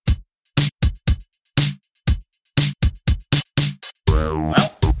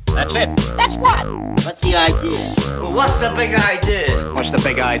That's it. That's what? What's the idea? Well, what's the big idea? What's the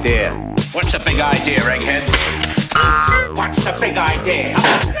big idea? What's the big idea, Egghead? What's the big idea?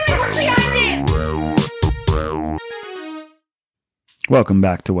 What's the idea? Welcome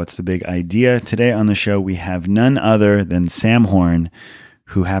back to What's the Big Idea? Today on the show, we have none other than Sam Horn,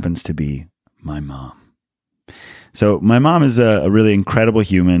 who happens to be my mom. So my mom is a really incredible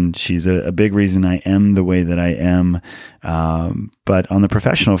human. She's a big reason I am the way that I am. But on the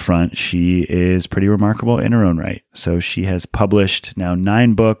professional front, she is pretty remarkable in her own right. So she has published now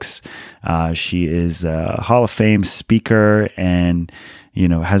 9 books. She is a Hall of Fame speaker and,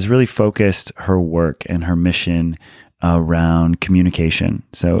 has really focused her work and her mission around communication.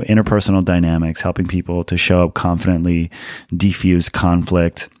 So interpersonal dynamics, helping people to show up confidently, defuse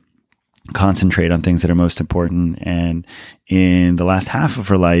conflict, concentrate on things that are most important. And in the last half of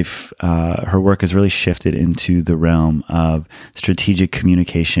her life, her work has really shifted into the realm of strategic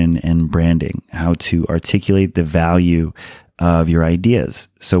communication and branding, how to articulate the value of your ideas.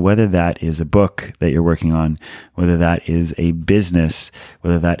 So whether that is a book that you're working on, whether that is a business,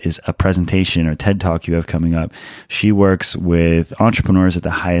 whether that is a presentation or TED Talk you have coming up, she works with entrepreneurs at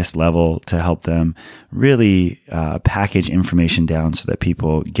the highest level to help them really package information down so that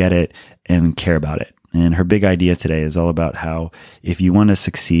people get it and care about it. And her big idea today is all about how if you want to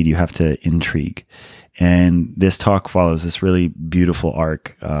succeed, you have to intrigue. And this talk follows this really beautiful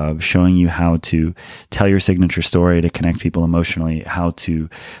arc of showing you how to tell your signature story to connect people emotionally, how to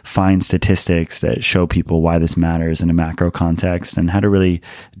find statistics that show people why this matters in a macro context, and how to really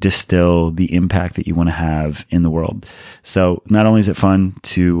distill the impact that you want to have in the world. So not only is it fun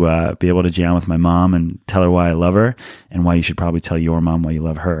to be able to jam with my mom and tell her why I love her and why you should probably tell your mom why you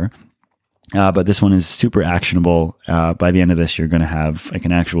love her, but this one is super actionable. By the end of this, you're going to have like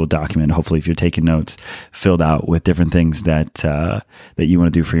an actual document, hopefully if you're taking notes, filled out with different things that that you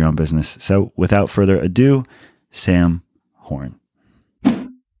want to do for your own business. So without further ado, Sam Horn.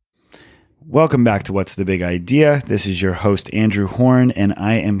 Welcome back to What's the Big Idea? This is your host, Andrew Horn, and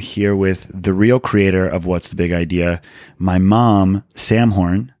I am here with the real creator of What's the Big Idea, my mom, Sam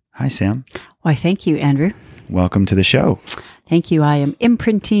Horn. Hi, Sam. Why, thank you, Andrew. Welcome to the show. Thank you. I am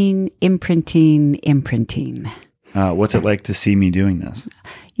imprinting. What's it like to see me doing this?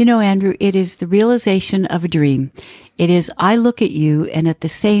 Andrew, it is the realization of a dream. It is, I look at you and at the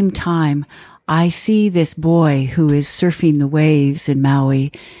same time, I see this boy who is surfing the waves in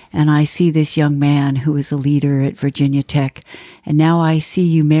Maui, and I see this young man who is a leader at Virginia Tech. And now I see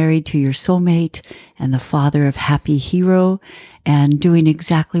you married to your soulmate and the father of Happy Hero and doing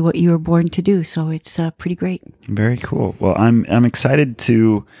exactly what you were born to do. So it's pretty great. Very cool. Well, I'm excited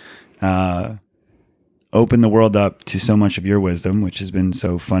to open the world up to so much of your wisdom, which has been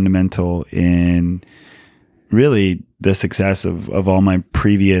so fundamental in really the success of all my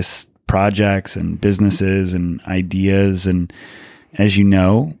previous projects and businesses and ideas. And as you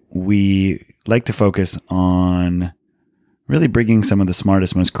know, we like to focus on really bringing some of the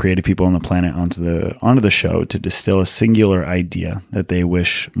smartest, most creative people on the planet onto the show to distill a singular idea that they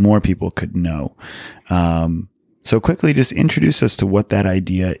wish more people could know. So quickly, just introduce us to what that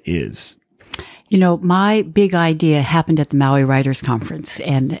idea is. My big idea happened at the Maui Writers Conference.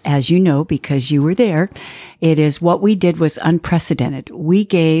 And as you know, because you were there, it is what we did was unprecedented. We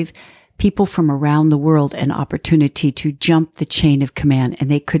gave people from around the world an opportunity to jump the chain of command, and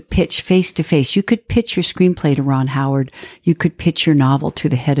they could pitch face to face. You could pitch your screenplay to Ron Howard. You could pitch your novel to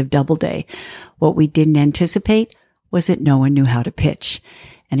the head of Doubleday. What we didn't anticipate was that no one knew how to pitch.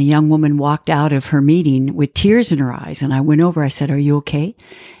 And a young woman walked out of her meeting with tears in her eyes. And I went over, I said, "Are you okay?"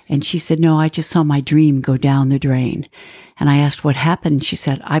 And she said, "No, I just saw my dream go down the drain." And I asked what happened. She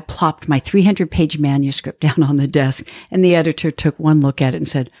said, "I plopped my 300-page manuscript down on the desk, and the editor took one look at it and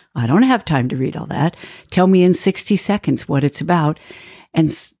said, 'I don't have time to read all that. Tell me in 60 seconds what it's about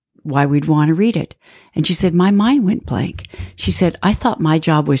and why we'd want to read it.'" And she said, "My mind went blank." She said, "I thought my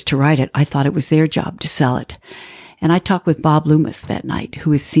job was to write it. I thought it was their job to sell it." And I talked with Bob Loomis that night,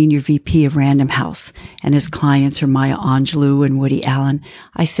 who is Senior VP of Random House, and his clients are Maya Angelou and Woody Allen.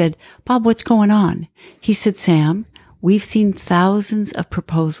 I said, "Bob, what's going on?" He said, "Sam, we've seen thousands of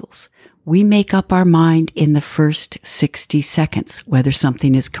proposals. We make up our mind in the first 60 seconds whether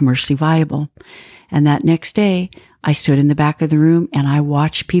something is commercially viable." And that next day, I stood in the back of the room and I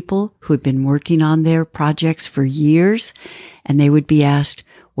watched people who had been working on their projects for years, and they would be asked,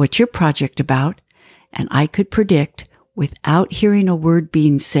 "What's your project about?" And I could predict, without hearing a word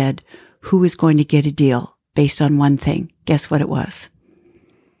being said, who was going to get a deal based on one thing. Guess what it was?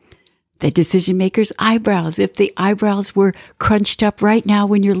 the decision maker's eyebrows. If the eyebrows were crunched up right now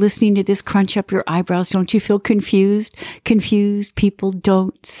when you're listening to this, crunch up your eyebrows. Don't you feel confused? Confused people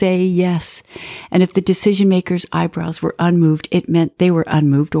don't say yes. And if the decision maker's eyebrows were unmoved, it meant they were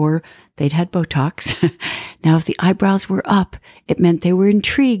unmoved or they'd had Botox. Now, if the eyebrows were up, it meant they were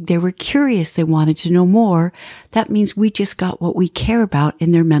intrigued. They were curious. They wanted to know more. That means we just got what we care about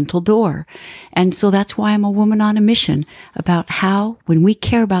in their mental door. And so that's why I'm a woman on a mission about how, when we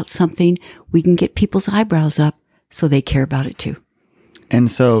care about something, we can get people's eyebrows up so they care about it too. And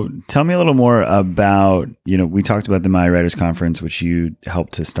so tell me a little more about, we talked about the Maui Writers Conference, which you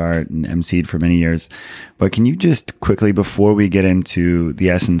helped to start and emceed for many years. But can you just quickly, before we get into the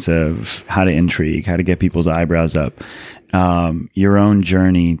essence of how to intrigue, how to get people's eyebrows up, your own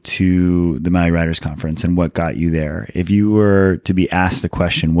journey to the Maui Writers Conference and what got you there? If you were to be asked the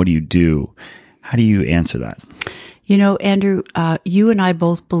question, what do you do? How do you answer that? Andrew, you and I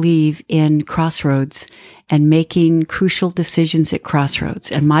both believe in crossroads and making crucial decisions at crossroads.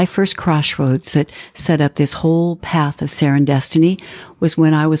 And my first crossroads that set up this whole path of serendestiny was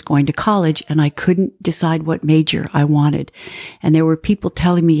when I was going to college and I couldn't decide what major I wanted. And there were people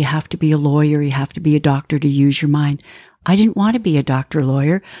telling me you have to be a lawyer, you have to be a doctor to use your mind. I didn't want to be a doctor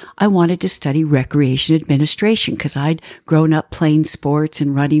lawyer. I wanted to study recreation administration because I'd grown up playing sports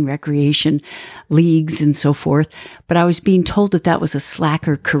and running recreation leagues and so forth. But I was being told that that was a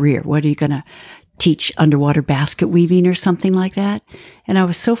slacker career. What are you going to teach, underwater basket weaving or something like that? And I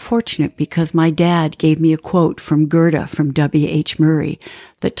was so fortunate because my dad gave me a quote from Goethe, from W.H. Murray,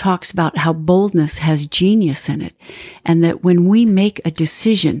 that talks about how boldness has genius in it, and that when we make a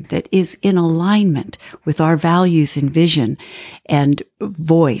decision that is in alignment with our values and vision and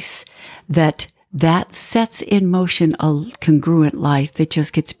voice, that sets in motion a congruent life that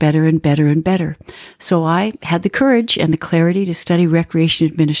just gets better and better and better. So I had the courage and the clarity to study recreation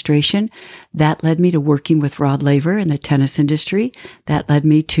administration. That led me to working with Rod Laver in the tennis industry. That led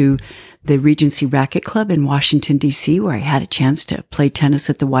me to the Regency Racquet Club in Washington, D.C., where I had a chance to play tennis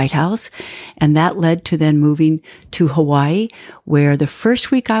at the White House. And that led to then moving to Hawaii, where the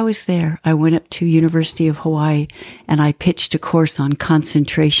first week I was there, I went up to University of Hawaii and I pitched a course on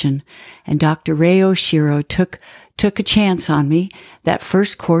concentration. And Dr. Ray Oshiro took a chance on me. That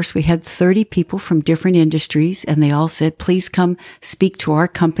first course, we had 30 people from different industries, and they all said, please come speak to our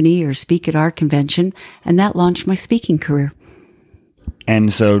company or speak at our convention. And that launched my speaking career.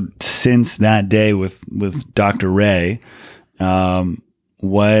 And so since that day with Dr. Ray,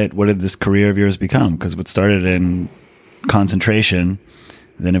 what did this career of yours become? Because what started in concentration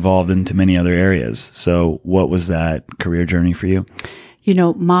then evolved into many other areas. So what was that career journey for you?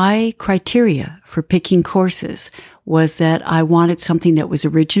 My criteria for picking courses was that I wanted something that was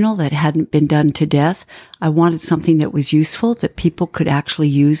original, that hadn't been done to death. I wanted something that was useful, that people could actually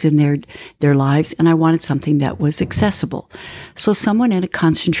use in their lives. And I wanted something that was accessible. So someone in a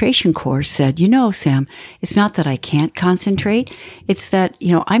concentration course said, Sam, it's not that I can't concentrate. It's that,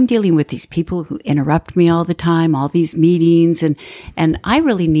 I'm dealing with these people who interrupt me all the time, all these meetings, and I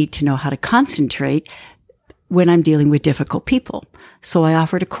really need to know how to concentrate when I'm dealing with difficult people. So I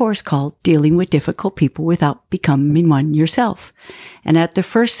offered a course called Dealing with Difficult People Without Becoming One Yourself. And at the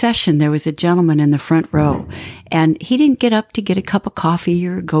first session, there was a gentleman in the front row, and he didn't get up to get a cup of coffee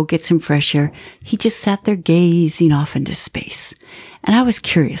or go get some fresh air. He just sat there gazing off into space. And I was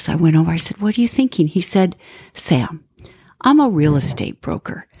curious. I went over, I said, what are you thinking? He said, Sam, I'm a real estate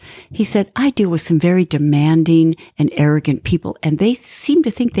broker. He said, I deal with some very demanding and arrogant people, and they seem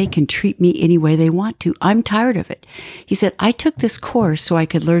to think they can treat me any way they want to. I'm tired of it. He said, I took this course so I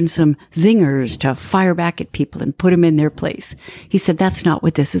could learn some zingers to fire back at people and put them in their place. He said, that's not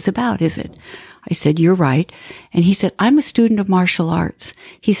what this is about, is it? I said, you're right. And he said, I'm a student of martial arts.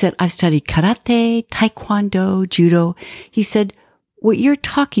 He said, I've studied karate, taekwondo, judo. He said, what you're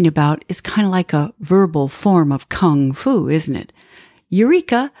talking about is kind of like a verbal form of kung fu, isn't it?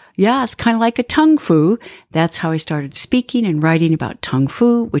 Eureka. Yeah, it's kind of like a tung fu. That's how I started speaking and writing about tung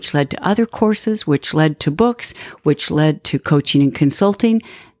fu, which led to other courses, which led to books, which led to coaching and consulting.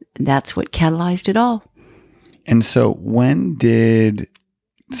 That's what catalyzed it all. And so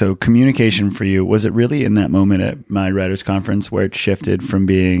so communication for you, was it really in that moment at my writers conference where it shifted from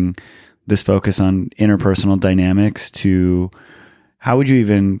being this focus on interpersonal dynamics to how would you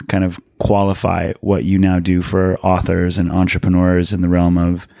even kind of qualify what you now do for authors and entrepreneurs in the realm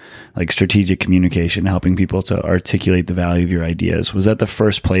of like strategic communication, helping people to articulate the value of your ideas? Was that the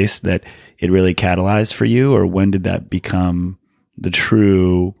first place that it really catalyzed for you, or when did that become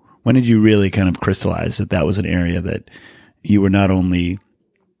when did you really kind of crystallize that was an area that you were not only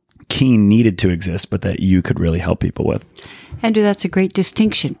Keen needed to exist, but that you could really help people with. Andrew, that's a great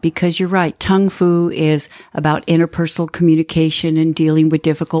distinction because you're right. Tung Fu is about interpersonal communication and dealing with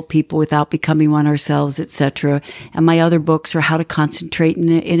difficult people without becoming one ourselves, etc. And my other books are how to concentrate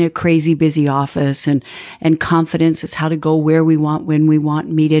in a crazy busy office, and confidence is how to go where we want, when we want,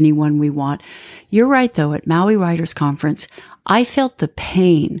 meet anyone we want. You're right, though. At Maui Writers Conference, I felt the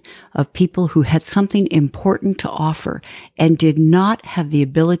pain of people who had something important to offer and did not have the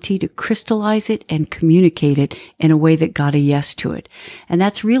ability to crystallize it and communicate it in a way that got a yes to it. And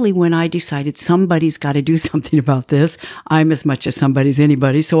that's really when I decided somebody's got to do something about this. I'm as much as somebody's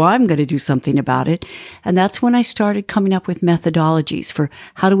anybody, so I'm going to do something about it. And that's when I started coming up with methodologies for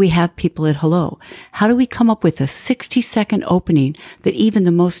how do we have people at hello? How do we come up with a 60-second opening that even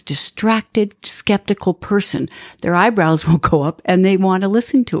the most distracted, skeptical person, their eyebrows will go up and they want to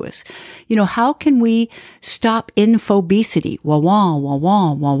listen to us? You know, how can we stop infobesity, wah, wah, wah,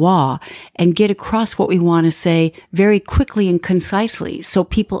 wah, wah, wah, and get across what we want to say very quickly and concisely so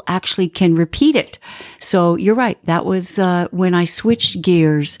people actually can repeat it? So you're right. That was when I switched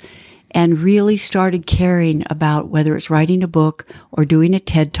gears and really started caring about whether it's writing a book or doing a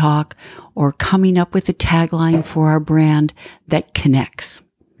TED Talk or coming up with a tagline for our brand that connects.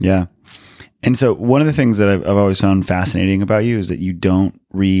 Yeah. And so one of the things that I've always found fascinating about you is that you don't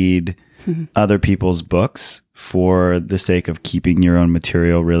read other people's books for the sake of keeping your own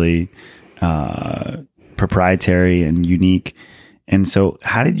material really proprietary and unique. And so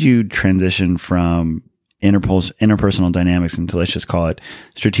how did you transition from interpersonal dynamics into, let's just call it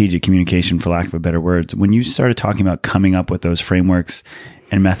strategic communication, for lack of a better words? When you started talking about coming up with those frameworks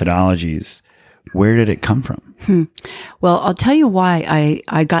and methodologies, where did it come from? Well, I'll tell you why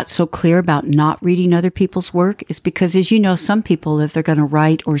I got so clear about not reading other people's work is because, as you know, some people, if they're going to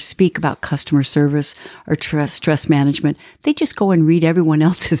write or speak about customer service or stress management, they just go and read everyone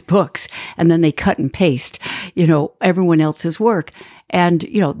else's books and then they cut and paste, everyone else's work. And,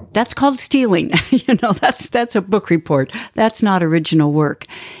 that's called stealing. That's a book report. That's not original work.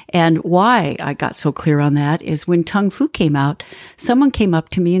 And why I got so clear on that is when Tung Fu came out, someone came up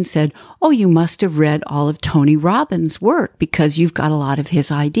to me and said, "Oh, you must have read all of Tony Robbins' work because you've got a lot of his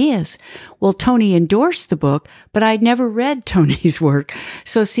ideas." Well, Tony endorsed the book, but I'd never read Tony's work.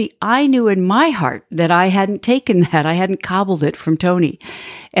 So see, I knew in my heart that I hadn't taken that. I hadn't cobbled it from Tony.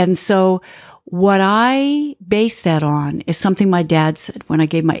 And so what I base that on is something my dad said when I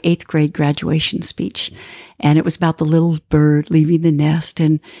gave my 8th grade graduation speech. And it was about the little bird leaving the nest.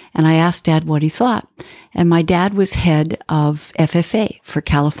 And I asked Dad what he thought. And my dad was head of FFA for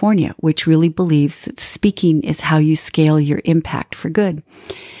California, which really believes that speaking is how you scale your impact for good.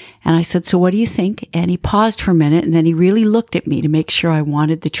 And I said, "So what do you think?" And he paused for a minute and then he really looked at me to make sure I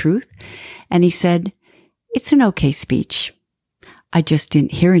wanted the truth. And he said, "It's an okay speech. I just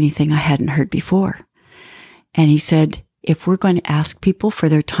didn't hear anything I hadn't heard before." And he said, "If we're going to ask people for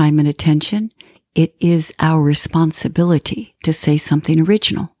their time and attention, it is our responsibility to say something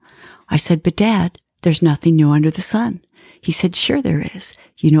original." I said, "But Dad, there's nothing new under the sun." He said, "Sure there is.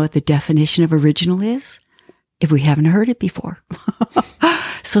 You know what the definition of original is? If we haven't heard it before."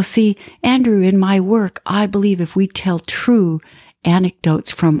 So see, Andrew, in my work, I believe if we tell true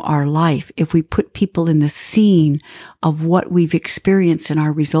anecdotes from our life, if we put people in the scene of what we've experienced in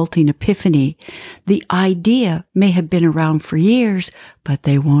our resulting epiphany, the idea may have been around for years, but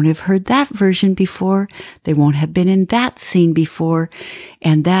they won't have heard that version before. They won't have been in that scene before.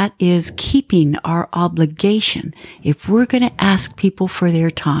 And that is keeping our obligation. If we're going to ask people for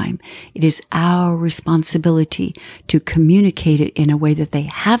their time, it is our responsibility to communicate it in a way that they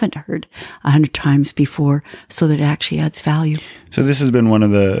haven't heard 100 times before so that it actually adds value. So this has been one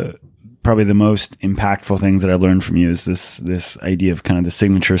of probably the most impactful things that I've learned from you is this idea of kind of the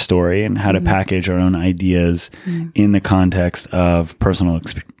signature story and how to package our own ideas in the context of personal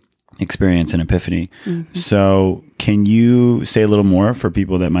experience and epiphany. So can you say a little more for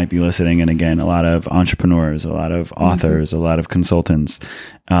people that might be listening? And again, a lot of entrepreneurs, a lot of authors, a lot of consultants.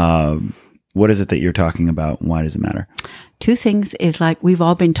 What is it that you're talking about? Why does it matter? 2 things is like we've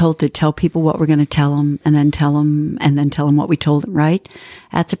all been told to tell people what we're going to tell them and then tell them and then tell them what we told them, right?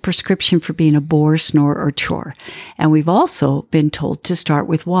 That's a prescription for being a bore, snore, or chore. And we've also been told to start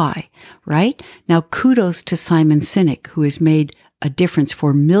with why, right? Now, kudos to Simon Sinek, who has made a difference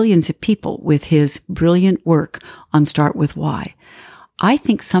for millions of people with his brilliant work on Start With Why. I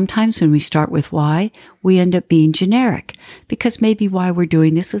think sometimes when we start with why, we end up being generic because maybe why we're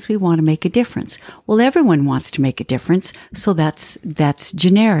doing this is we want to make a difference. Well, everyone wants to make a difference, so that's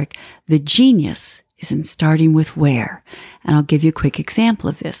generic. The genius is in starting with where. And I'll give you a quick example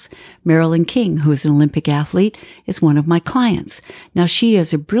of this. Marilyn King, who is an Olympic athlete, is one of my clients. Now, she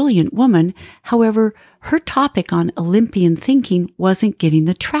is a brilliant woman. However, her topic on Olympian thinking wasn't getting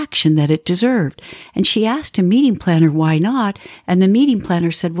the traction that it deserved. And she asked a meeting planner why not, and the meeting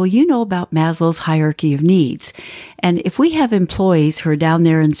planner said, well, you know about Maslow's hierarchy of needs. And if we have employees who are down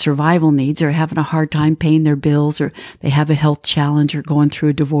there in survival needs or having a hard time paying their bills or they have a health challenge or going through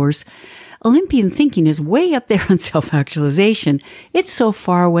a divorce, Olympian thinking is way up there on self-actualization. It's so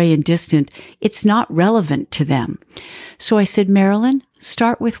far away and distant, it's not relevant to them. So I said, Marilyn,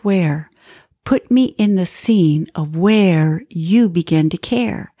 start with where. Put me in the scene of where you began to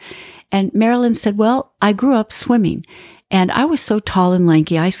care. And Marilyn said, well, I grew up swimming and I was so tall and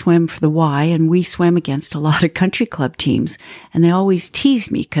lanky. I swam for the Y and we swam against a lot of country club teams. And they always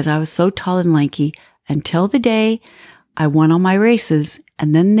teased me because I was so tall and lanky until the day I won all my races.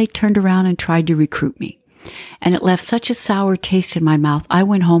 And then they turned around and tried to recruit me. And it left such a sour taste in my mouth. I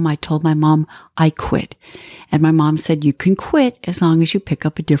went home. I told my mom I quit. And my mom said, you can quit as long as you pick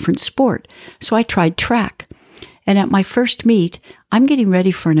up a different sport. So I tried track. And at my first meet, I'm getting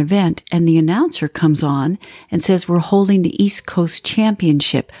ready for an event and the announcer comes on and says, we're holding the East Coast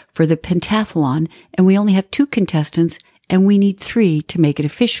Championship for the pentathlon and we only have 2 contestants and we need 3 to make it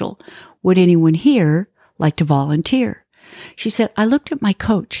official. Would anyone here like to volunteer? She said, I looked at my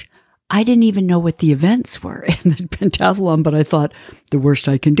coach. I didn't even know what the events were in the pentathlon, but I thought the worst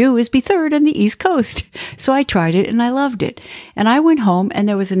I can do is be 3rd on the East Coast. So I tried it and I loved it. And I went home and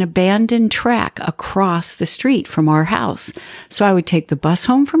there was an abandoned track across the street from our house. So I would take the bus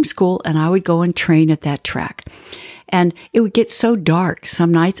home from school and I would go and train at that track. And it would get so dark. Some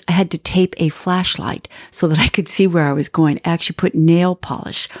nights I had to tape a flashlight so that I could see where I was going. I actually put nail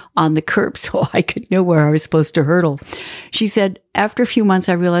polish on the curb so I could know where I was supposed to hurdle. She said, after a few months,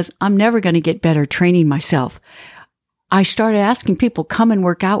 I realized I'm never going to get better training myself. I started asking people, come and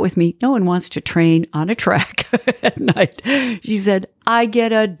work out with me. No one wants to train on a track at night. She said, I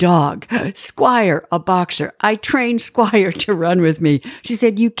get a dog, Squire, a boxer. I trained Squire to run with me. She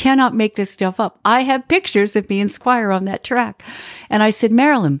said, you cannot make this stuff up. I have pictures of me and Squire on that track. And I said,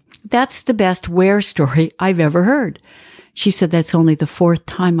 Marilyn, that's the best where story I've ever heard. She said, that's only the 4th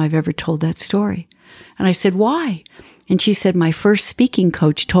time I've ever told that story. And I said, why? And she said, my first speaking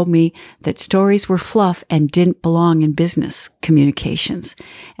coach told me that stories were fluff and didn't belong in business communications.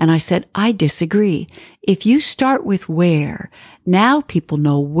 And I said, I disagree. If you start with where, now people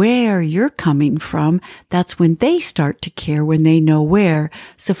know where you're coming from. That's when they start to care, when they know where.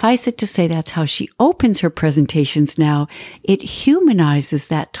 Suffice it to say, that's how she opens her presentations now. It humanizes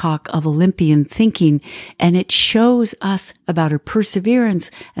that talk of Olympian thinking, and it shows us about her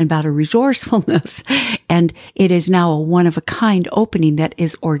perseverance and about her resourcefulness. And it is now a one-of-a-kind opening that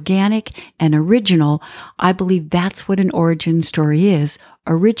is organic and original. I believe that's what an origin story is.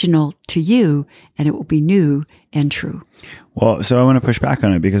 Original to you, and it will be new and true. Well, so I want to push back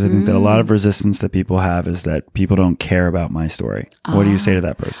on it because I think that a lot of resistance that people have is that people don't care about my story. What do you say to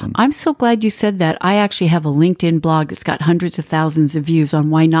that person? I'm so glad you said that. I actually have a LinkedIn blog that's got hundreds of thousands of views on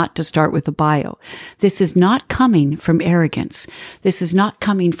why not to start with a bio. This is not coming from arrogance. This is not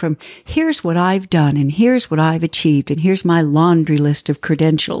coming from, here's what I've done and here's what I've achieved and here's my laundry list of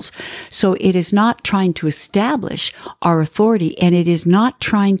credentials. So it is not trying to establish our authority and it is not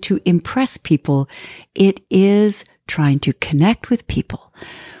trying to impress people. It is trying to connect with people.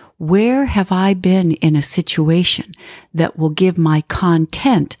 Where have I been in a situation that will give my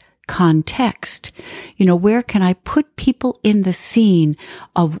content context? You know, where can I put people in the scene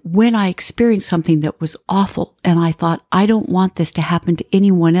of when I experienced something that was awful and I thought, I don't want this to happen to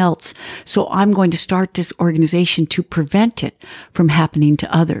anyone else, so I'm going to start this organization to prevent it from happening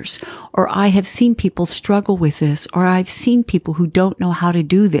to others. Or I have seen people struggle with this, or I've seen people who don't know how to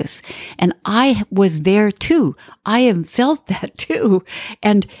do this. And I was there too. I have felt that too.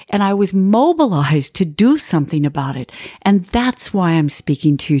 And I was mobilized to do something about it. And that's why I'm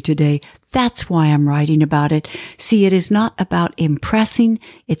speaking to you today. That's why I'm writing about it. See, it is not about impressing.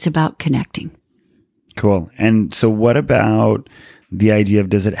 It's about connecting. Cool. And so what about the idea of,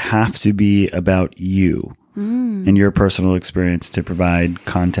 does it have to be about you and your personal experience to provide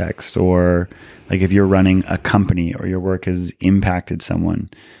context? Or like if you're running a company or your work has impacted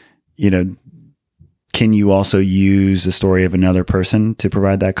someone, you know, can you also use the story of another person to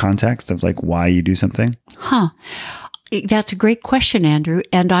provide that context of like why you do something? That's a great question, Andrew.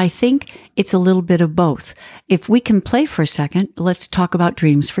 And I think it's a little bit of both. If we can play for a second, let's talk about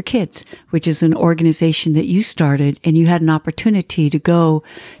Dreams for Kids, which is an organization that you started, and you had an opportunity to go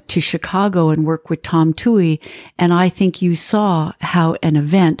to Chicago and work with Tom Toohey. And I think you saw how an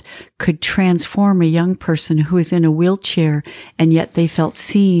event could transform a young person who is in a wheelchair, and yet they felt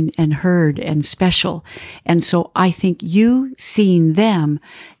seen and heard and special. And so I think you seeing them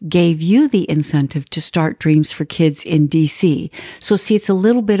gave you the incentive to start Dreams for Kids in DC. So see, it's a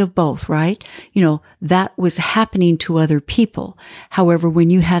little bit of both, right? You know, that was happening to other people. However, when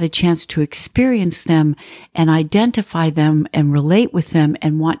you had a chance to experience them and identify them and relate with them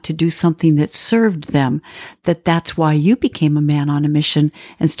and want to do something that served them, that's why you became a man on a mission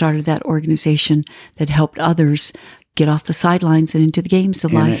and started that organization that helped others get off the sidelines and into the games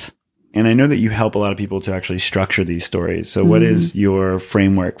of life. And I know that you help a lot of people to actually structure these stories. So what is your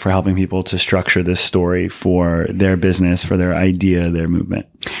framework for helping people to structure this story for their business, for their idea, their movement?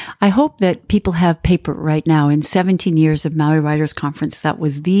 I hope that people have paper right now. In 17 years of Maui Writers Conference, that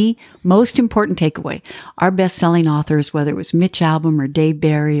was the most important takeaway. Our best-selling authors, whether it was Mitch Albom or Dave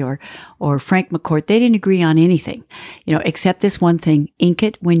Barry or Frank McCourt, they didn't agree on anything, except this one thing: ink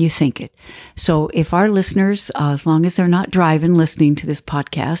it when you think it. So if our listeners, as long as they're not driving, listening to this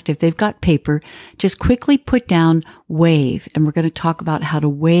podcast, if they've got paper, just quickly put down WAVE. And we're going to talk about how to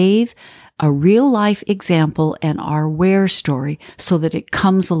wave a real life example and our where story so that it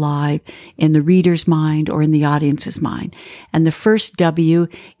comes alive in the reader's mind or in the audience's mind. And the first W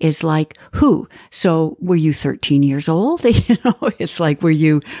is like who. So were you 13 years old? It's like, were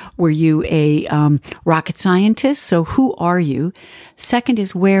you a rocket scientist? So who are you? Second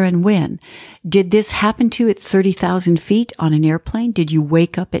is where and when. Did this happen to you at 30,000 feet on an airplane? Did you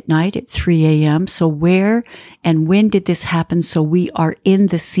wake up at night at 3 a.m.? So where and when did this happen? So we are in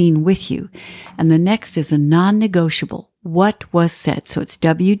the scene with you. And the next is a non-negotiable. What was said? So it's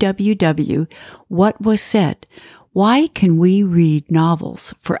WWW. What was said? Why can we read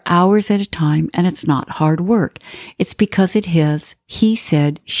novels for hours at a time and it's not hard work? It's because it has he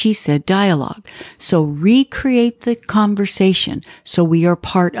said, she said dialogue. So recreate the conversation so we are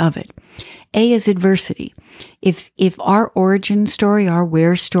part of it. A is adversity. If our origin story, our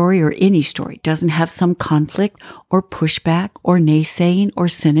where story, or any story doesn't have some conflict or pushback or naysaying or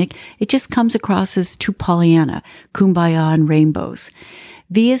cynic, it just comes across as too Pollyanna, kumbaya and rainbows.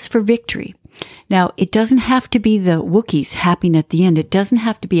 V is for victory. Now, it doesn't have to be the Wookiees happy at the end. It doesn't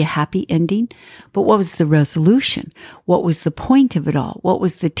have to be a happy ending. But what was the resolution? What was the point of it all? What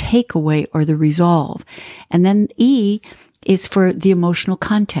was the takeaway or the resolve? And then E is for the emotional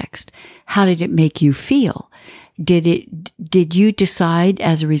context. How did it make you feel? Did you decide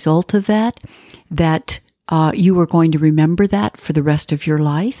as a result of that you were going to remember that for the rest of your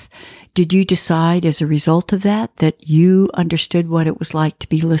life? Did you decide as a result of that you understood what it was like to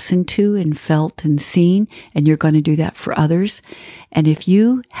be listened to and felt and seen, and you're going to do that for others? And if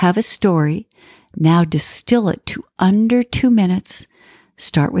you have a story, now distill it to under 2 minutes.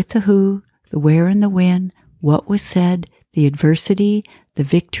 Start with the who, the where and the when, what was said, the adversity, the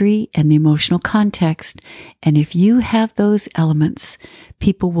victory, and the emotional context. And if you have those elements,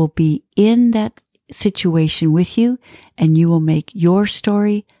 people will be in that situation with you, and you will make your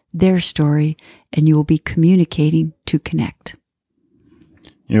story their story, and you will be communicating to connect.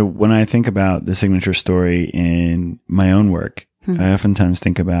 When I think about the signature story in my own work, I oftentimes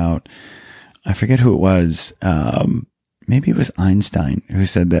think about, I forget who it was, maybe it was Einstein who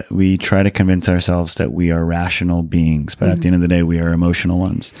said that we try to convince ourselves that we are rational beings, but at the end of the day, we are emotional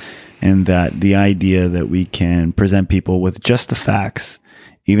ones. And that the idea that we can present people with just the facts,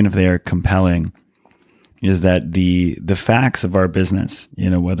 even if they are compelling, is that the facts of our business,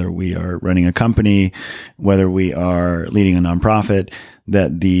 whether we are running a company, whether we are leading a nonprofit,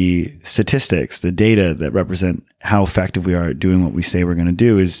 that the statistics, the data that represent how effective we are at doing what we say we're going to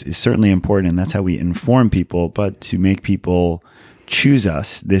do is certainly important. And that's how we inform people. But to make people choose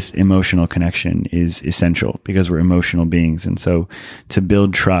us, this emotional connection is essential because we're emotional beings. And so to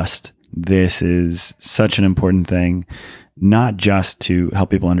build trust, this is such an important thing. Not just to help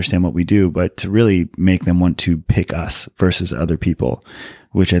people understand what we do, but to really make them want to pick us versus other people,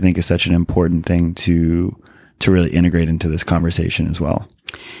 which I think is such an important thing to really integrate into this conversation as well.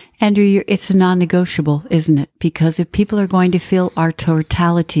 Andrew, it's a non-negotiable, isn't it? Because if people are going to feel our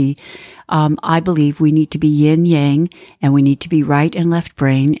totality, I believe we need to be yin yang, and we need to be right and left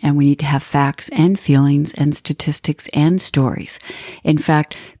brain, and we need to have facts and feelings and statistics and stories. In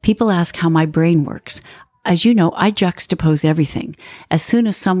fact, people ask how my brain works. As you know, I juxtapose everything. As soon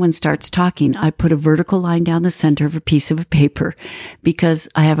as someone starts talking, I put a vertical line down the center of a piece of paper because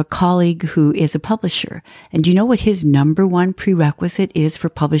I have a colleague who is a publisher. And do you know what his number one prerequisite is for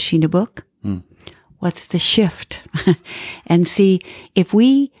publishing a book? What's the shift? And see, if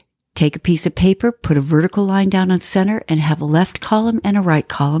we take a piece of paper, put a vertical line down on center, and have a left column and a right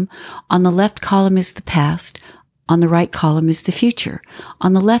column. On the left column is the past. On the right column is the future.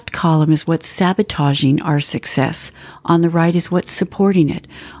 On the left column is what's sabotaging our success. On the right is what's supporting it.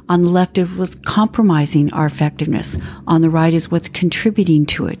 On the left is what's compromising our effectiveness. On the right is what's contributing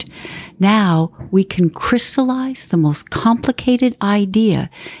to it. Now we can crystallize the most complicated idea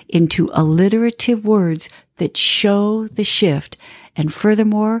into alliterative words that show the shift. And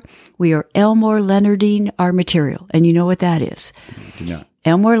furthermore, we are Elmore Leonarding our material. And you know what that is? Yeah.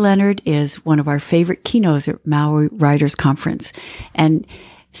 Elmore Leonard is one of our favorite keynotes at Maui Writers Conference. And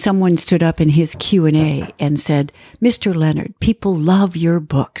someone stood up in his Q&A and said, Mr. Leonard, people love your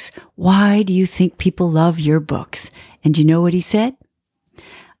books. Why do you think people love your books? And you know what he said?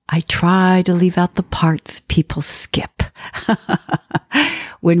 I try to leave out the parts people skip.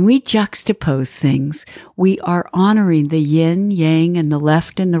 When we juxtapose things, we are honoring the yin, yang, and the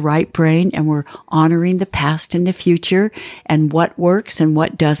left and the right brain, and we're honoring the past and the future and what works and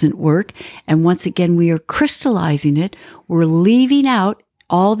what doesn't work. And once again, we are crystallizing it. We're leaving out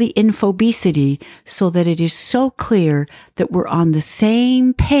all the infobesity so that it is so clear that we're on the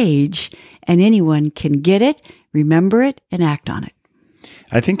same page and anyone can get it, remember it, and act on it.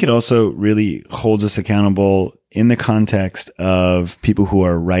 I think it also really holds us accountable in the context of people who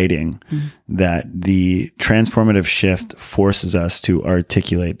are writing, that the transformative shift forces us to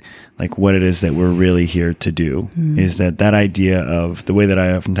articulate like what it is that we're really here to do. Is that idea of the way that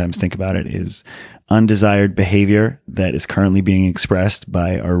I oftentimes think about it is undesired behavior that is currently being expressed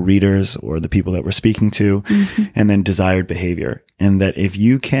by our readers or the people that we're speaking to, and then desired behavior. And that if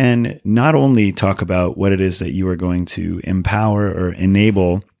you can not only talk about what it is that you are going to empower or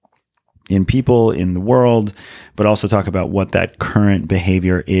enable in people, in the world, but also talk about what that current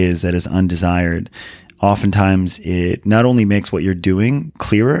behavior is that is undesired. Oftentimes it not only makes what you're doing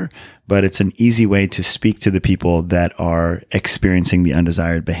clearer, but it's an easy way to speak to the people that are experiencing the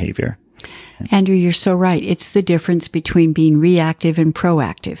undesired behavior. Andrew, you're so right. It's the difference between being reactive and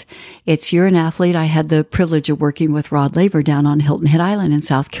proactive. You're an athlete. I had the privilege of working with Rod Laver down on Hilton Head Island in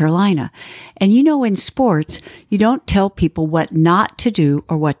South Carolina. And you know, in sports, you don't tell people what not to do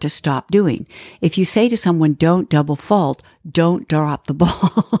or what to stop doing. If you say to someone, don't double fault, don't drop the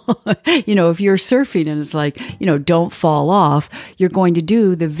ball. You know, if you're surfing and it's like, you know, don't fall off, you're going to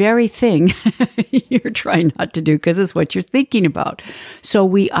do the very thing you're trying not to do because it's what you're thinking about. So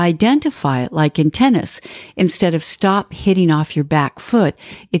we identify it like in tennis. Instead of stop hitting off your back foot,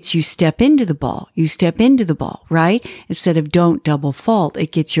 it's you step into the ball. You step into the ball, right? Instead of don't double fault,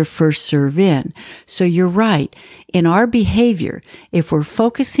 it gets your first serve in. So you're right. In our behavior, if we're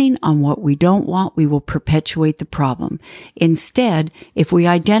focusing on what we don't want, we will perpetuate the problem. Instead, if we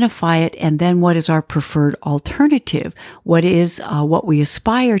identify it and then what is our preferred alternative, what is what we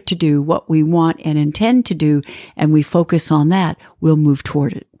aspire to do, what we want and intend to do, and we focus on that, we'll move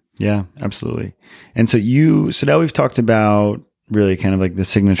toward it. Yeah, absolutely. And so now we've talked about really kind of like the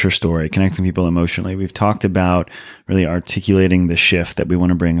signature story, connecting people emotionally. We've talked about really articulating the shift that we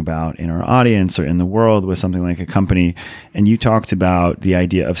want to bring about in our audience or in the world with something like a company. And you talked about the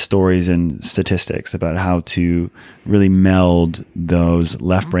idea of stories and statistics, about how to really meld those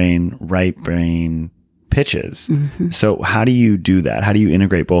left brain, right brain pitches. So how do you do that? How do you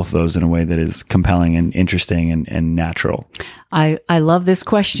integrate both of those in a way that is compelling and interesting and natural? I love this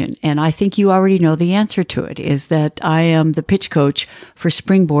question, and I think you already know the answer to it, is that I am the pitch coach for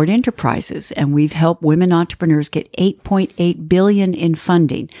Springboard Enterprises, and we've helped women entrepreneurs get $8.8 billion in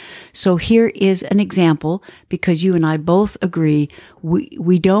funding. So here is an example, because you and I both agree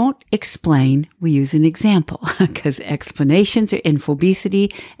we don't explain, we use an example, because explanations are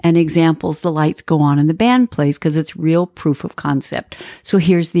infobesity, and examples, the lights go on and the band plays, because it's real proof of concept. So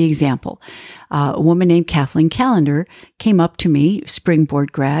here's the example. A woman named Kathleen Callender came up to me,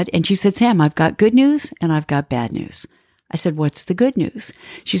 Springboard grad, and she said, Sam, I've got good news and I've got bad news. I said, what's the good news?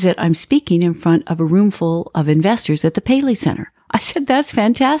 She said, I'm speaking in front of a room full of investors at the Paley Center. I said, that's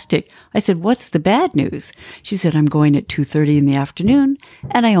fantastic. I said, what's the bad news? She said, I'm going at 2:30 in the afternoon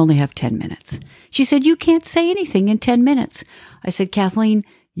and I only have 10 minutes. She said, you can't say anything in 10 minutes. I said, Kathleen,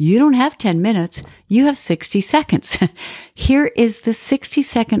 you don't have 10 minutes. You have 60 seconds. Here is the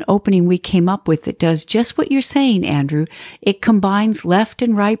 60-second opening we came up with that does just what you're saying, Andrew. It combines left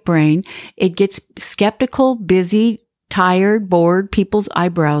and right brain. It gets skeptical, busy, tired, bored, people's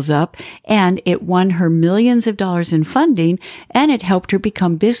eyebrows up, and it won her millions of dollars in funding, and it helped her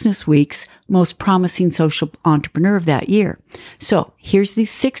become Business Week's most promising social entrepreneur of that year. So here's the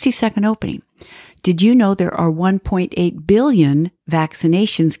 60-second opening. Did you know there are 1.8 billion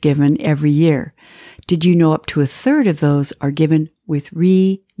vaccinations given every year? Did you know up to a third of those are given with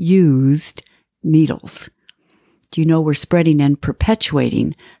reused needles? Do you know we're spreading and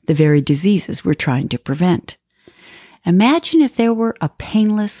perpetuating the very diseases we're trying to prevent? Imagine if there were a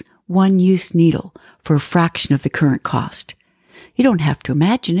painless one-use needle for a fraction of the current cost. You don't have to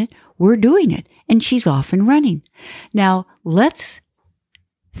imagine it. We're doing it, and she's off and running. Now, let's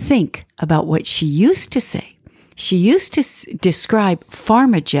think about what she used to say. She used to describe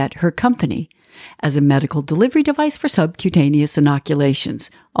PharmaJet, her company, as a medical delivery device for subcutaneous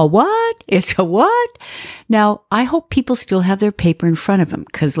inoculations. A what? It's a what? Now, I hope people still have their paper in front of them,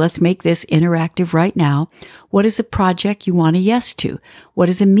 because let's make this interactive right now. What is a project you want a yes to? What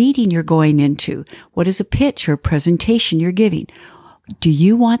is a meeting you're going into? What is a pitch or a presentation you're giving? Do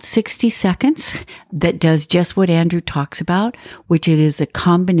you want 60 seconds that does just what Andrew talks about, which it is a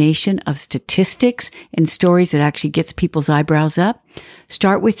combination of statistics and stories that actually gets people's eyebrows up?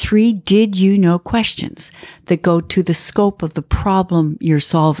 Start with 3 did you know questions that go to the scope of the problem you're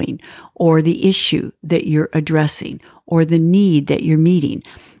solving, or the issue that you're addressing, or the need that you're meeting.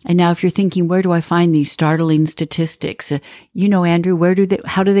 And now if you're thinking, where do I find these startling statistics? Andrew,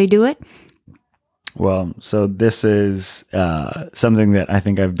 how do they do it? Well, so this is something that I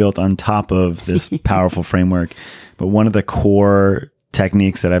think I've built on top of this powerful framework. But one of the core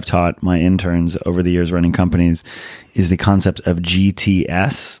techniques that I've taught my interns over the years running companies is the concept of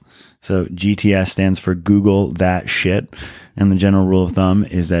GTS. So GTS stands for Google that shit. And the general rule of thumb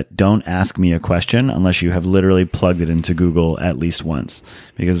is that don't ask me a question unless you have literally plugged it into Google at least once,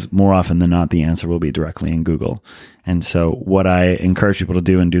 because more often than not, the answer will be directly in Google. And so what I encourage people to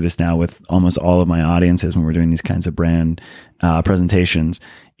do, and do this now with almost all of my audiences when we're doing these kinds of brand presentations,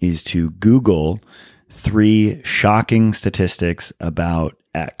 is to Google 3 shocking statistics about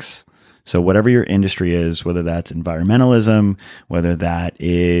X. So whatever your industry is, whether that's environmentalism, whether that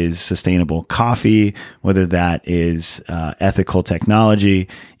is sustainable coffee, whether that is ethical technology,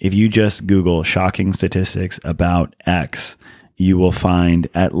 if you just Google shocking statistics about X, you will find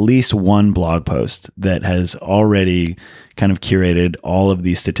at least one blog post that has already kind of curated all of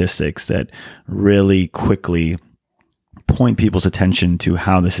these statistics that really quickly point people's attention to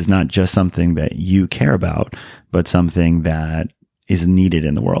how this is not just something that you care about, but something that is needed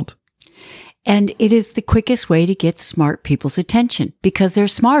in the world. And it is the quickest way to get smart people's attention, because they're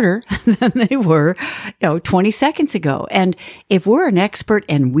smarter than they were, 20 seconds ago. And if we're an expert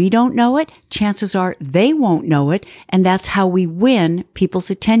and we don't know it, chances are they won't know it. And that's how we win people's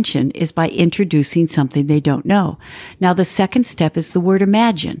attention, is by introducing something they don't know. Now, the second step is the word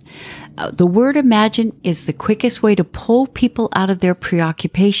imagine. The word imagine is the quickest way to pull people out of their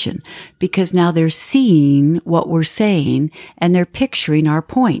preoccupation, because now they're seeing what we're saying and they're picturing our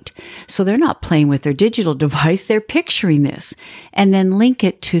point. So they're not playing with their digital device, they're picturing this, and then link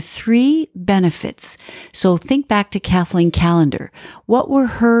it to 3 benefits. So think back to Kathleen Callender. What were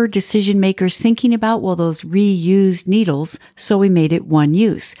her decision makers thinking about? Well, those reused needles, so we made it one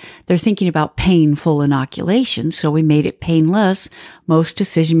use. They're thinking about painful inoculation, so we made it painless. Most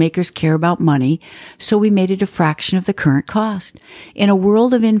decision makers care about money, so we made it a fraction of the current cost. In a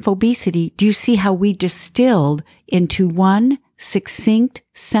world of infobesity, do you see how we distilled into one succinct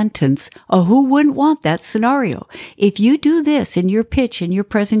sentence? Oh, who wouldn't want that scenario? If you do this in your pitch, in your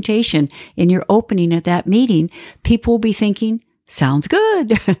presentation, in your opening at that meeting, people will be thinking, sounds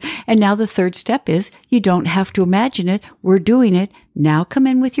good. And now the third step is you don't have to imagine it. We're doing it. Now come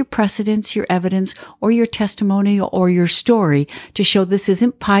in with your precedents, your evidence, or your testimony, or your story to show this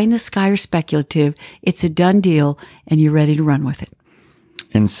isn't pie in the sky or speculative. It's a done deal, and you're ready to run with it.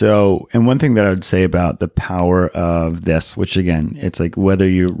 And one thing that I would say about the power of this, which again, it's like whether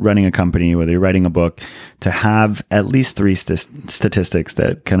you're running a company, whether you're writing a book, to have at least 3 statistics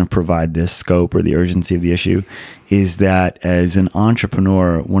that kind of provide this scope or the urgency of the issue, is that as an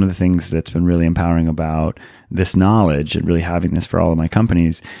entrepreneur, one of the things that's been really empowering about this knowledge and really having this for all of my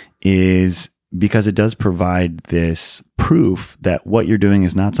companies is because it does provide this proof that what you're doing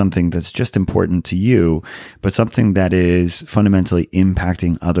is not something that's just important to you, but something that is fundamentally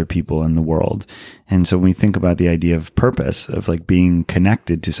impacting other people in the world. And so when we think about the idea of purpose, of like being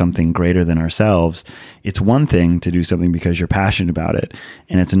connected to something greater than ourselves, it's one thing to do something because you're passionate about it.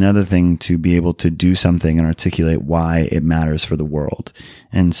 And it's another thing to be able to do something and articulate why it matters for the world.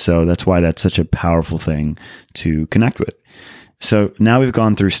 And so that's why that's such a powerful thing to connect with. So now we've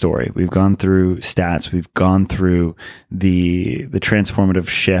gone through story, we've gone through stats, we've gone through the transformative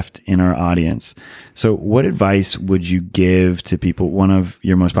shift in our audience. So what advice would you give to people? One of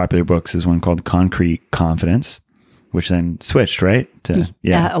your most popular books is one called Concrete Confidence. which then switched, right?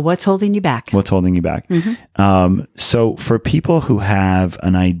 What's holding you back? What's holding you back? So for people who have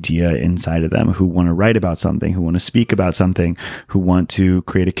an idea inside of them, who want to write about something, who want to speak about something, who want to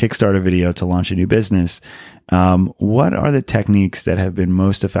create a Kickstarter video to launch a new business, what are the techniques that have been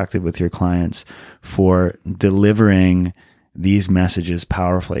most effective with your clients for delivering these messages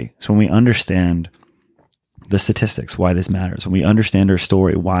powerfully? So when we understand the statistics, why this matters, when we understand our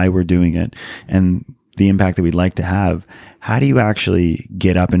story, why we're doing it, and the impact that we'd like to have, how do you actually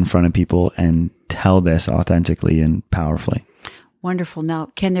get up in front of people and tell this authentically and powerfully? Wonderful.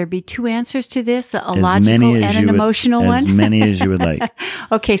 Now, can there be two answers to this? A logical and an emotional one? As many as you would like.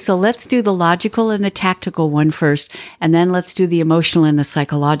 Okay, so let's do the logical and the tactical one first, and then let's do the emotional and the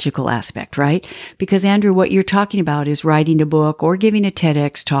psychological aspect, right? Because, Andrew, what you're talking about is writing a book or giving a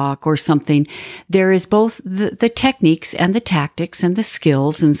TEDx talk or something. There is both the techniques and the tactics and the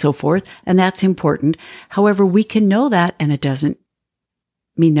skills and so forth, and that's important. However, we can know that, and it doesn't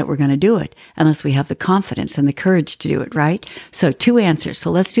mean that we're going to do it unless we have the confidence and the courage to do it, right? So two answers. So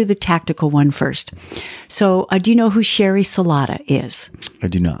let's do the tactical one first. So do you know who Sherry Salata is? I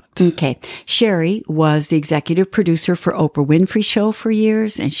do not. Okay. Sherry was the executive producer for Oprah Winfrey Show for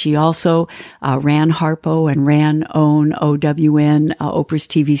years, and she also ran Harpo and ran OWN, Oprah's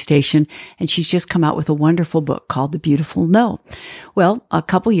TV station, and she's just come out with a wonderful book called The Beautiful No. Well, a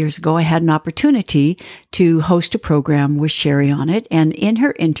couple years ago, I had an opportunity to host a program with Sherry on it, and in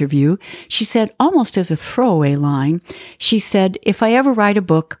her interview, she said, almost as a throwaway line, she said, if I ever write a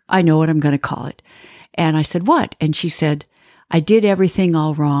book, I know what I'm going to call it. And I said, what? And she said, I did everything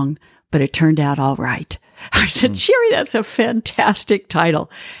all wrong, but it turned out all right. I said, Sherry, that's a fantastic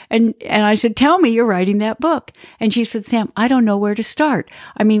title. And I said, tell me you're writing that book. And she said, Sam, I don't know where to start.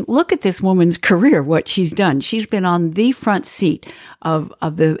 I mean, look at this woman's career, what she's done. She's been on the front seat of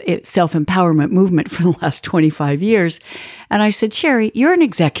the self-empowerment movement for the last 25 years. And I said, Sherry, you're an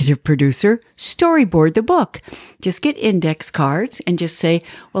executive producer. Storyboard the book. Just get index cards and just say,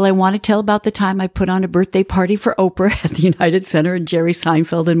 well, I want to tell about the time I put on a birthday party for Oprah at the United Center, and Jerry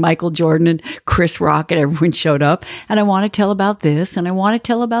Seinfeld and Michael Jordan and Chris Rock and everyone showed up. And I want to tell about this, and I want to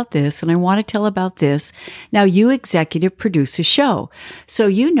tell about this, and I want to tell about this. Now you executive produce a show. So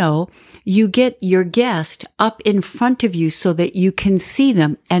you get your guest up in front of you so that you can see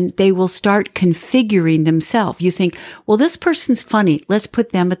them and they will start configuring themselves. You think, well, this person's funny. Let's put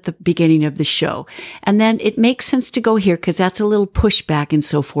them at the beginning of the show. And then it makes sense to go here because that's a little pushback and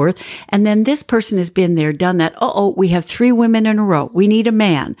so forth. And then this person has been there, done that. We have 3 women in a row. We need a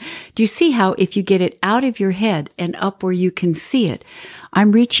man. Do you see how if you get it out of your head and up where you can see it?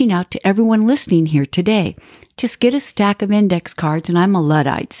 I'm reaching out to everyone listening here today. Just get a stack of index cards, and I'm a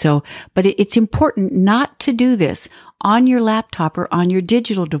Luddite, but it's important not to do this on your laptop or on your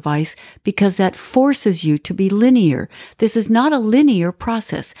digital device because that forces you to be linear. This is not a linear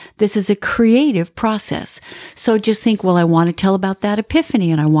process. This is a creative process. So just think, well, I want to tell about that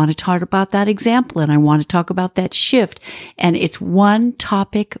epiphany, and I want to talk about that example, and I want to talk about that shift. And it's one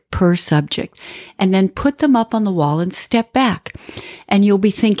topic per subject. And then put them up on the wall and step back. And you'll be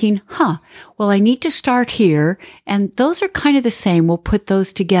thinking, well, I need to start here. And those are kind of the same. We'll put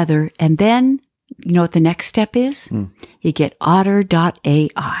those together. And then you know what the next step is? You get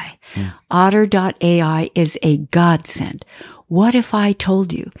Otter.ai. Otter.ai is a godsend. What if I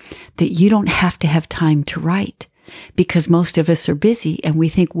told you that you don't have to have time to write? Because most of us are busy and we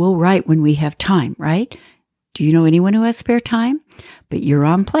think we'll write when we have time, right? Do you know anyone who has spare time? But you're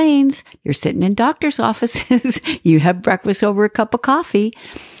on planes, you're sitting in doctor's offices, you have breakfast over a cup of coffee.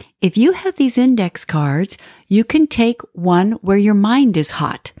 If you have these index cards, you can take one where your mind is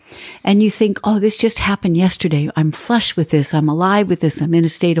hot and you think, this just happened yesterday. I'm flush with this. I'm alive with this. I'm in a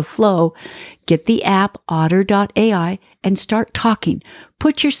state of flow. Get the app Otter.ai and start talking.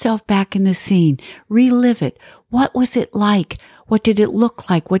 Put yourself back in the scene. Relive it. What was it like? What did it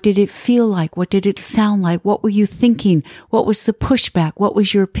look like? What did it feel like? What did it sound like? What were you thinking? What was the pushback? What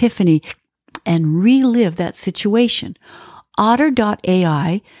was your epiphany? And relive that situation.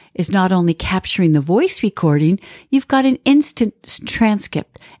 Otter.ai is not only capturing the voice recording, you've got an instant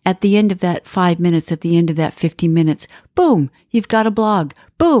transcript at the end of that 5 minutes, at the end of that 15 minutes. Boom, you've got a blog.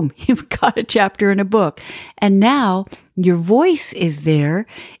 Boom, you've got a chapter in a book. And now your voice is there.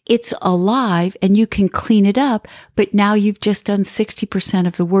 It's alive and you can clean it up. But now you've just done 60%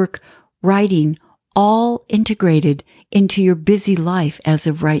 of the work writing, all integrated into your busy life as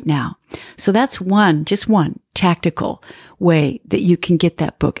of right now. So that's just one tactical way that you can get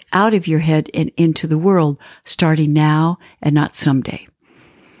that book out of your head and into the world starting now and not someday.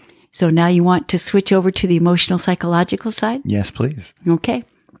 So now you want to switch over to the emotional psychological side? Yes, please. Okay.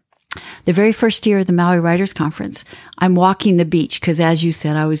 The very first year of the Maui Writers Conference, I'm walking the beach because, as you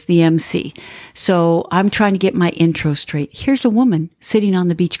said, I was the MC. So I'm trying to get my intro straight. Here's a woman sitting on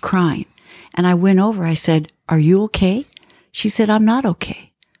the beach crying. And I went over. I said, "Are you okay?" She said, "I'm not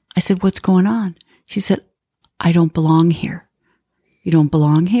okay." I said, "What's going on?" She said, "I don't belong here." "You don't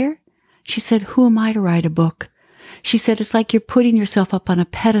belong here?" She said, "Who am I to write a book?" She said, "It's like you're putting yourself up on a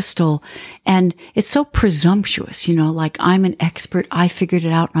pedestal and it's so presumptuous, like I'm an expert. I figured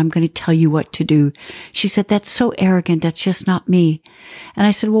it out and I'm going to tell you what to do." She said, "That's so arrogant. That's just not me." And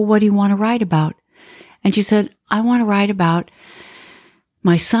I said, "Well, what do you want to write about?" And she said, "I want to write about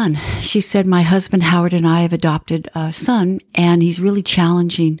my son." She said, "My husband, Howard, and I have adopted a son, and he's really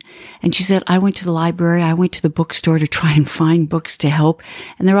challenging." And she said, "I went to the library. I went to the bookstore to try and find books to help.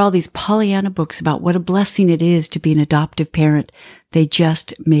 And there are all these Pollyanna books about what a blessing it is to be an adoptive parent. They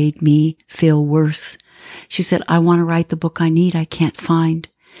just made me feel worse." She said, "I want to write the book I need. I can't find."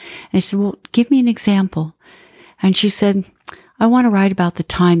 And I said, "Well, give me an example." And she said, "I want to write about the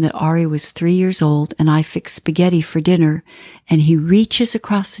time that Ari was 3 years old and I fixed spaghetti for dinner, and he reaches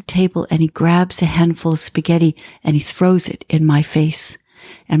across the table and he grabs a handful of spaghetti and he throws it in my face.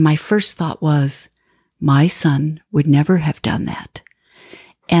 And my first thought was, my son would never have done that."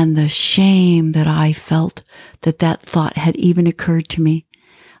 And the shame that I felt that that thought had even occurred to me.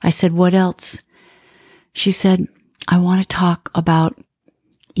 I said, "What else?" She said, "I want to talk about,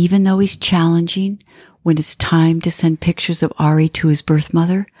 even though he's challenging, when it's time to send pictures of Ari to his birth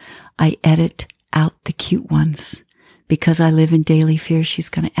mother, I edit out the cute ones because I live in daily fear she's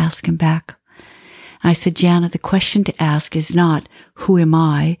going to ask him back." And I said, "Jana, the question to ask is not, who am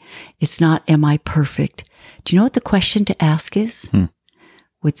I? It's not, am I perfect? Do you know what the question to ask is?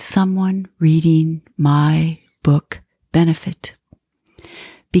 Would someone reading my book benefit?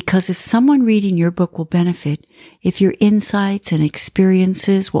 Because if someone reading your book will benefit, if your insights and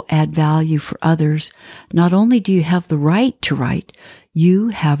experiences will add value for others, not only do you have the right to write, you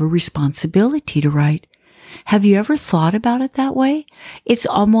have a responsibility to write. Have you ever thought about it that way? It's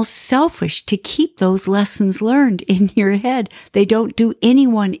almost selfish to keep those lessons learned in your head. They don't do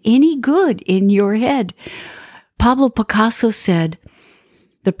anyone any good in your head. Pablo Picasso said,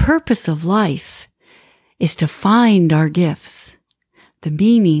 "The purpose of life is to find our gifts. The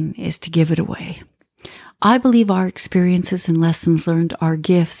meaning is to give it away." I believe our experiences and lessons learned are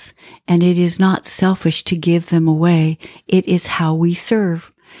gifts, and it is not selfish to give them away. It is how we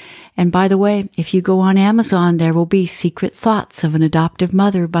serve. And by the way, if you go on Amazon, there will be Secret Thoughts of an Adoptive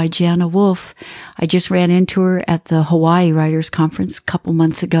Mother by Jana Wolf. I just ran into her at the Hawaii Writers Conference a couple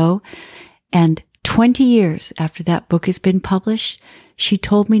months ago, and 20 years after that book has been published, she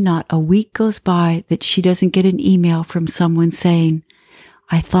told me not a week goes by that she doesn't get an email from someone saying,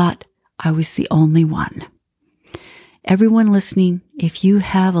 "I thought I was the only one." Everyone listening, if you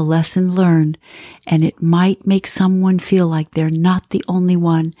have a lesson learned and it might make someone feel like they're not the only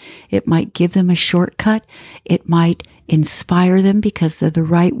one, it might give them a shortcut, it might inspire them because they're the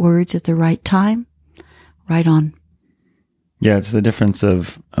right words at the right time, right on. Yeah, it's the difference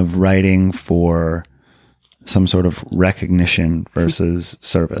of writing for some sort of recognition versus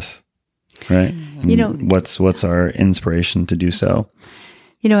service, right? And what's our inspiration to do so?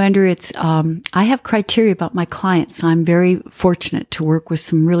 Andrew, it's, I have criteria about my clients. I'm very fortunate to work with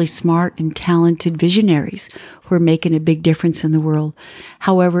some really smart and talented visionaries who are making a big difference in the world.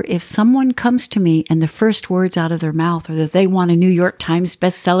 However, if someone comes to me and the first words out of their mouth are that they want a New York Times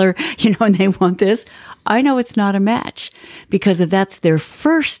bestseller, and they want this, I know it's not a match, because if that's their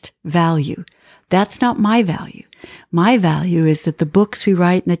first value, that's not my value. My value is that the books we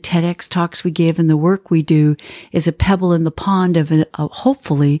write and the TEDx talks we give and the work we do is a pebble in the pond of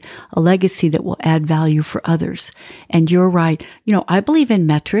hopefully a legacy that will add value for others. And you're right. I believe in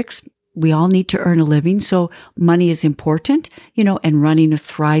metrics. We all need to earn a living. So money is important, and running a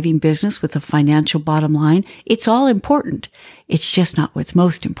thriving business with a financial bottom line. It's all important. It's just not what's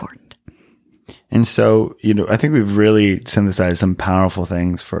most important. And so, I think we've really synthesized some powerful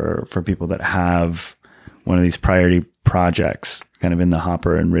things for people that have one of these priority projects kind of in the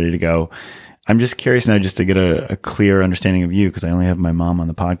hopper and ready to go. I'm just curious now just to get a clear understanding of you, because I only have my mom on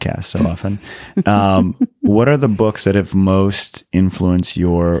the podcast so often. What are the books that have most influenced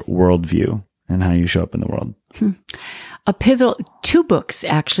your worldview and how you show up in the world? A pivotal, 2 books,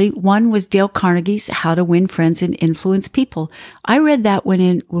 actually. One was Dale Carnegie's How to Win Friends and Influence People. I read that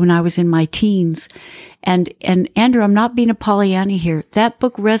when I was in my teens. And Andrew, I'm not being a Pollyanna here. That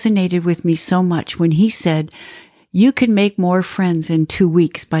book resonated with me so much when he said, You can make more friends in 2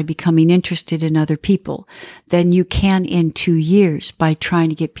 weeks by becoming interested in other people than you can in 2 years by trying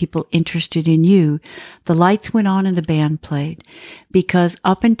to get people interested in you. The lights went on and the band played, because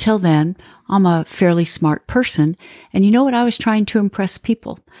up until then, I'm a fairly smart person. And you know what? I was trying to impress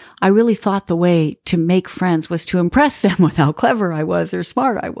people. I really thought the way to make friends was to impress them with how clever I was or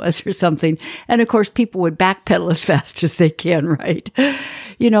smart I was or something. And of course, people would backpedal as fast as they can, right?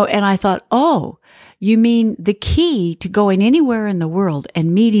 And I thought, oh, you mean the key to going anywhere in the world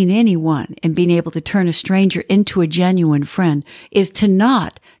and meeting anyone and being able to turn a stranger into a genuine friend is to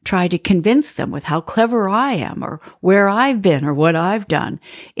not try to convince them with how clever I am or where I've been or what I've done.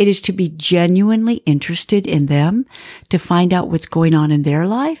 It is to be genuinely interested in them, to find out what's going on in their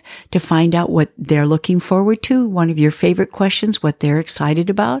life, to find out what they're looking forward to, one of your favorite questions, what they're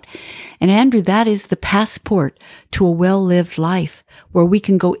excited about. And Andrew, that is the passport to a well-lived life, where we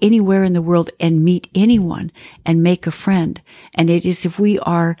can go anywhere in the world and meet anyone and make a friend. And it is, if we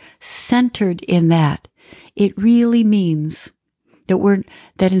are centered in that, it really means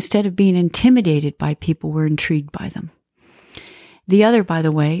that instead of being intimidated by people, we're intrigued by them. The other, by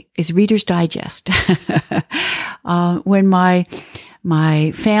the way, is Reader's Digest. When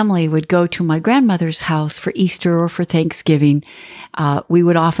my family would go to my grandmother's house for Easter or for Thanksgiving, we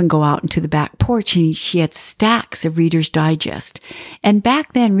would often go out into the back porch, and she had stacks of Reader's Digest. And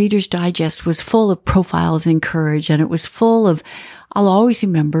back then, Reader's Digest was full of profiles in courage, and it was full of, I'll always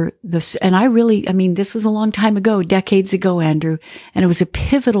remember this. And this was a long time ago, decades ago, Andrew, and it was a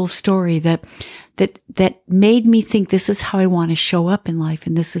pivotal story that made me think, this is how I want to show up in life,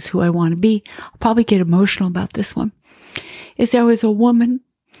 and this is who I want to be. I'll probably get emotional about this one. There was a woman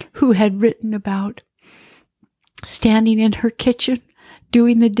who had written about standing in her kitchen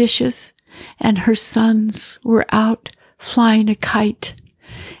doing the dishes, and her sons were out flying a kite,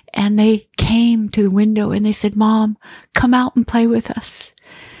 and they came to the window and they said, "Mom, come out and play with us."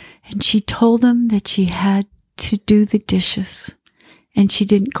 And she told them that she had to do the dishes, and she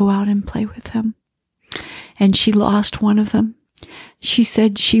didn't go out and play with them. And she lost one of them. She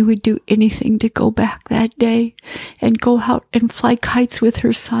said she would do anything to go back that day and go out and fly kites with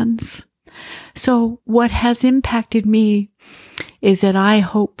her sons. So what has impacted me is that I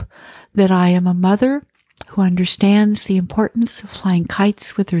hope that I am a mother who understands the importance of flying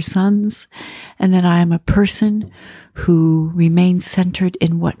kites with her sons, and that I am a person who remains centered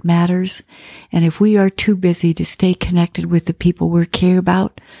in what matters. And if we are too busy to stay connected with the people we care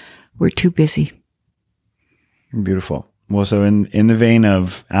about, we're too busy. Beautiful. Well, so in the vein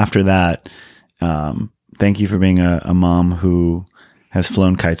of after that, thank you for being a mom who has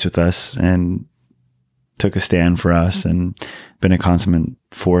flown kites with us and took a stand for us and been a consummate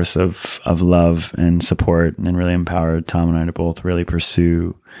force of love and support, and really empowered Tom and I to both really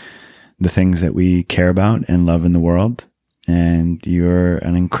pursue the things that we care about and love in the world. And you're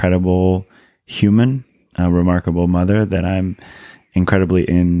an incredible human, a remarkable mother that I'm incredibly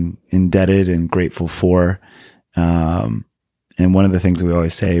indebted and grateful for. And one of the things we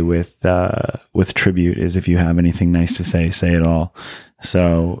always say with tribute is, if you have anything nice to say, say it all.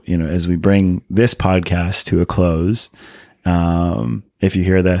 So, as we bring this podcast to a close, if you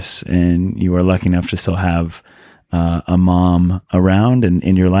hear this and you are lucky enough to still have a mom around and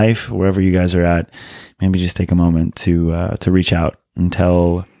in your life, wherever you guys are at, maybe just take a moment to reach out and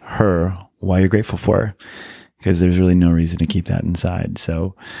tell her why you're grateful for her, because there's really no reason to keep that inside.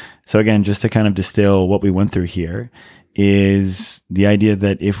 So again, just to kind of distill what we went through here, is the idea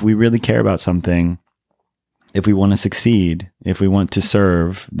that if we really care about something, if we want to succeed, if we want to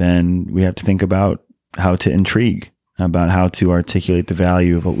serve, then we have to think about how to intrigue, about how to articulate the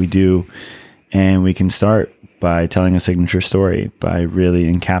value of what we do. And we can start by telling a signature story, by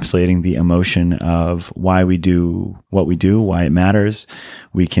really encapsulating the emotion of why we do what we do, why it matters.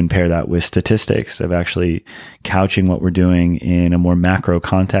 We can pair that with statistics of actually couching what we're doing in a more macro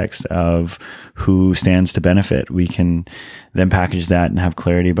context of who stands to benefit. We can then package that and have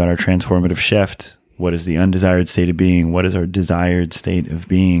clarity about our transformative shift. What is the undesired state of being? What is our desired state of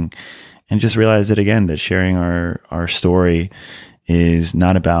being? And just realize that, again, that sharing our story is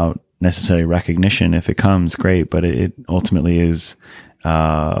not about necessarily recognition. If it comes, great, but it ultimately is,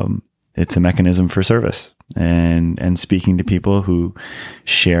 it's a mechanism for service and speaking to people who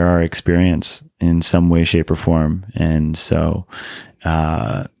share our experience in some way, shape, or form. And so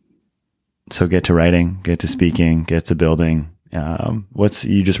get to writing, get to speaking, get to building.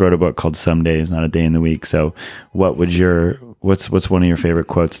 You just wrote a book called Some Days, Not a Day in the Week. So what's one of your favorite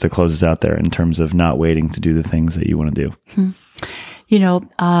quotes to close us out there in terms of not waiting to do the things that you want to do?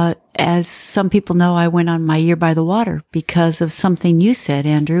 as some people know, I went on my year by the water because of something you said,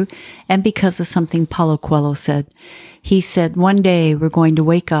 Andrew, and because of something Paulo Coelho said. He said, one day we're going to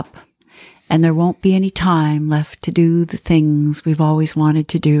wake up and there won't be any time left to do the things we've always wanted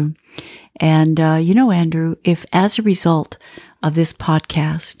to do. And, Andrew, if as a result of this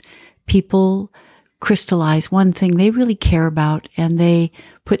podcast, people crystallize one thing they really care about and they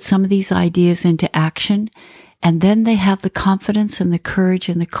put some of these ideas into action, and then they have the confidence and the courage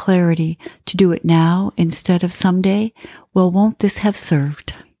and the clarity to do it now instead of someday, well, won't this have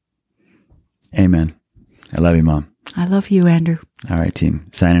served? Amen. I love you, Mom. I love you, Andrew. All right, team.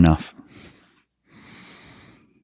 Signing off.